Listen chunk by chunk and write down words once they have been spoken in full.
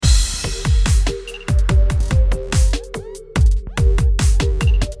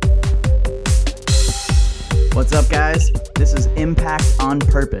What's up, guys? This is Impact on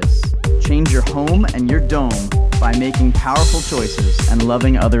Purpose. Change your home and your dome by making powerful choices and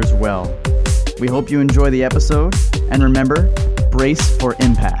loving others well. We hope you enjoy the episode, and remember, brace for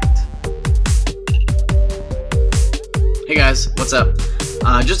impact. Hey guys, what's up?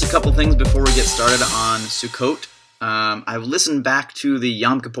 Just a couple things before we get started on Sukkot. I listened back to the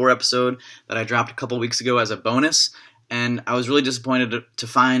Yom Kippur episode that I dropped a couple weeks ago as a bonus, and I was really disappointed to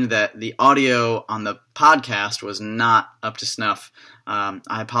find that the audio on the podcast was not up to snuff. I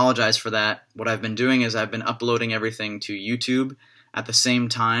apologize for that. What I've been doing is I've been uploading everything to YouTube at the same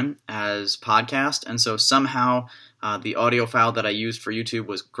time as podcast, and so somehow the audio file that I used for YouTube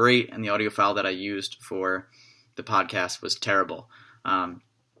was great, and the audio file that I used for the podcast was terrible. I'm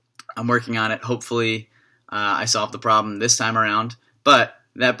working on it. Hopefully I solved the problem this time around, but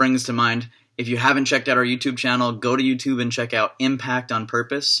that brings to mind, if you haven't checked out our YouTube channel, go to YouTube and check out Impact on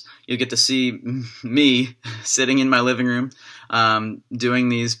Purpose. You'll get to see me sitting in my living room doing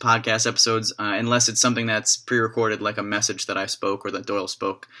these podcast episodes, unless it's something that's pre-recorded, like a message that I spoke or that Doyle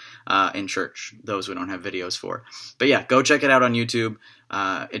spoke in church. Those we don't have videos for. But yeah, go check it out on YouTube.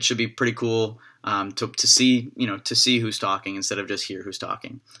 It should be pretty cool to see who's talking instead of just hear who's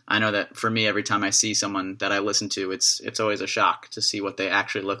talking. I know that for me, every time I see someone that I listen to, it's always a shock to see what they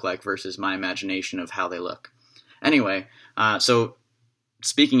actually look like versus my imagination of how they look. Anyway, so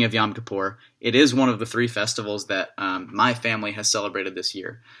speaking of Yom Kippur, it is one of the three festivals that my family has celebrated this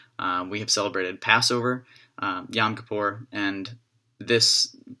year. We have celebrated Passover, Yom Kippur, and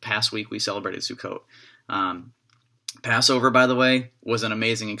this past week we celebrated Sukkot. Passover, by the way, was an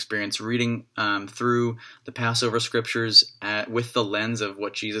amazing experience. Reading through the Passover scriptures with the lens of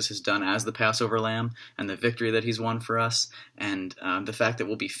what Jesus has done as the Passover lamb and the victory that he's won for us, and the fact that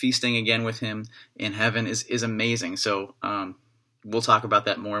we'll be feasting again with him in heaven is amazing. So we'll talk about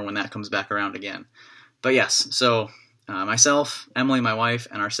that more when that comes back around again. But yes, so myself, Emily, my wife,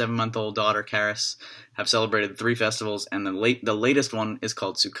 and our 7-month-old daughter, Karis, have celebrated 3 festivals, and the latest one is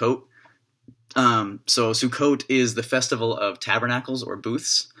called Sukkot. So Sukkot is the festival of tabernacles or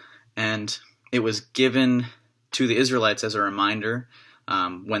booths, and it was given to the Israelites as a reminder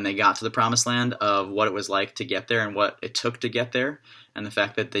when they got to the Promised Land of what it was like to get there and what it took to get there, and the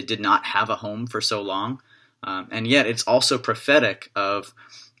fact that they did not have a home for so long. And yet it's also prophetic of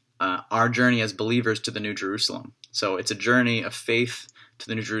our journey as believers to the New Jerusalem. So it's a journey of faith to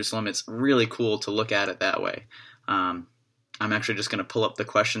the New Jerusalem. It's really cool to look at it that way. I'm actually just going to pull up the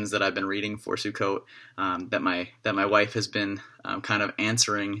questions that I've been reading for Sukkot that my wife has been kind of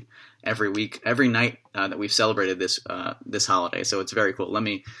answering every night that we've celebrated this holiday. So it's very cool. Let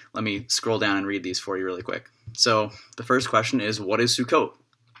me scroll down and read these for you really quick. So the first question is, what is Sukkot?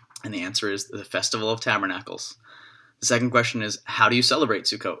 And the answer is the Festival of Tabernacles. The second question is, how do you celebrate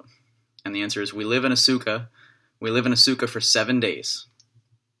Sukkot? And the answer is, we live in a sukkah. We live in a sukkah for 7 days.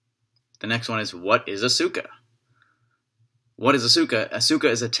 The next one is, what is a sukkah? What is a sukkah? A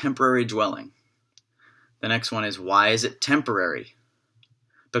sukkah is a temporary dwelling. The next one is, why is it temporary?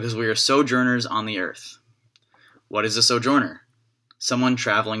 Because we are sojourners on the earth. What is a sojourner? Someone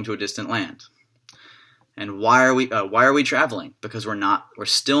traveling to a distant land. And why are we traveling? Because we're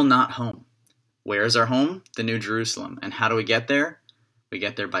still not home. Where is our home? The New Jerusalem. And how do we get there? We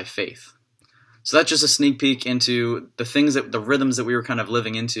get there by faith. So that's just a sneak peek into the rhythms that we were kind of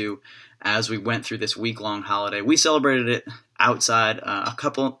living into as we went through this week-long holiday. We celebrated it outside a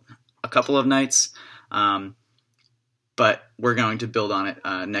couple of nights, but we're going to build on it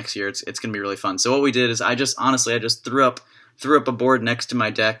next year. It's going to be really fun. So what we did is I just threw up a board next to my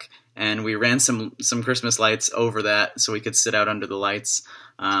deck, and we ran some Christmas lights over that so we could sit out under the lights.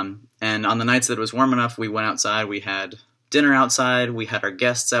 And on the nights that it was warm enough, we went outside. We had dinner outside. We had our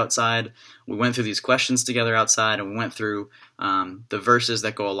guests outside. We went through these questions together outside, and we went through the verses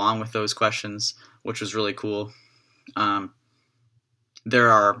that go along with those questions, which was really cool.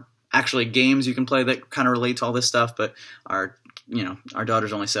 There are actually games you can play that kind of relate to all this stuff, but our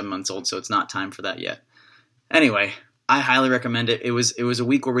daughter's only 7 months old, so it's not time for that yet. Anyway, I highly recommend it. It was a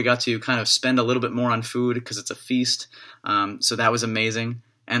week where we got to kind of spend a little bit more on food because it's a feast, so that was amazing.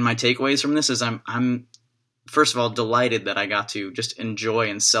 And my takeaways from this is I'm first of all delighted that I got to just enjoy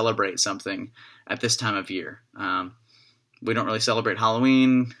and celebrate something at this time of year. We don't really celebrate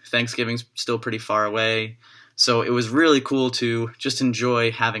Halloween. Thanksgiving's still pretty far away. So it was really cool to just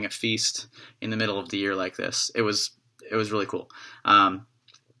enjoy having a feast in the middle of the year like this. It was really cool.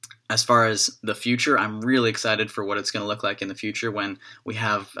 As far as the future, I'm really excited for what it's going to look like in the future when we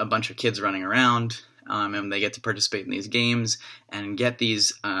have a bunch of kids running around and they get to participate in these games and get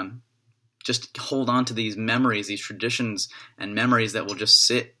these just hold on to these memories, these traditions and memories that will just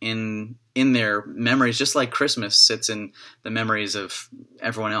sit in their memories, just like Christmas sits in the memories of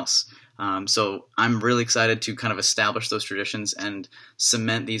everyone else. So I'm really excited to kind of establish those traditions and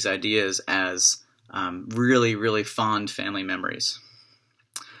cement these ideas as really, really fond family memories.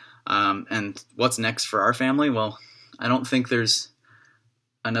 And what's next for our family? Well, I don't think there's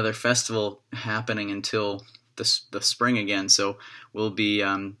another festival happening until the spring again. So we'll be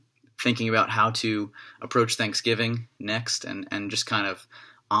thinking about how to approach Thanksgiving next and just kind of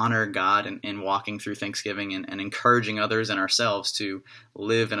honor God in walking through Thanksgiving and encouraging others and ourselves to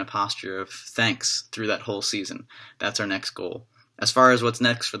live in a posture of thanks through that whole season. That's our next goal. As far as what's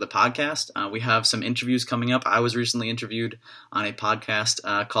next for the podcast, we have some interviews coming up. I was recently interviewed on a podcast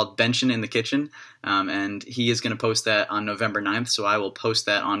called Benchin' in the Kitchen, and he is going to post that on November 9th, so I will post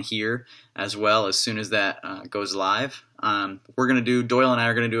that on here as well as soon as that goes live. Doyle and I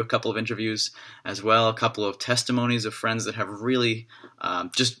are going to do a couple of interviews as well, a couple of testimonies of friends that have really,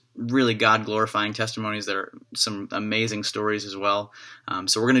 just really God-glorifying testimonies that are some amazing stories as well.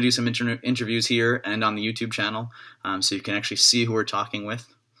 So we're going to do some interviews here and on the YouTube channel, so you can actually see who we're talking with.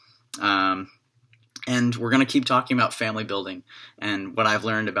 And we're going to keep talking about family building and what I've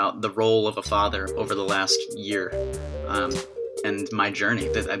learned about the role of a father over the last year. And my journey.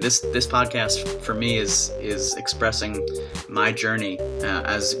 This podcast for me is expressing my journey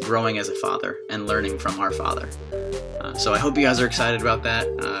as growing as a father and learning from our Father. So I hope you guys are excited about that.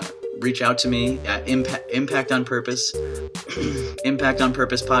 Reach out to me at Impact on Purpose,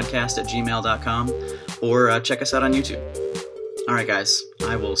 impactonpurposepodcast@gmail.com, or check us out on YouTube. All right, guys,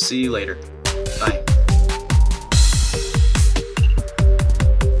 I will see you later.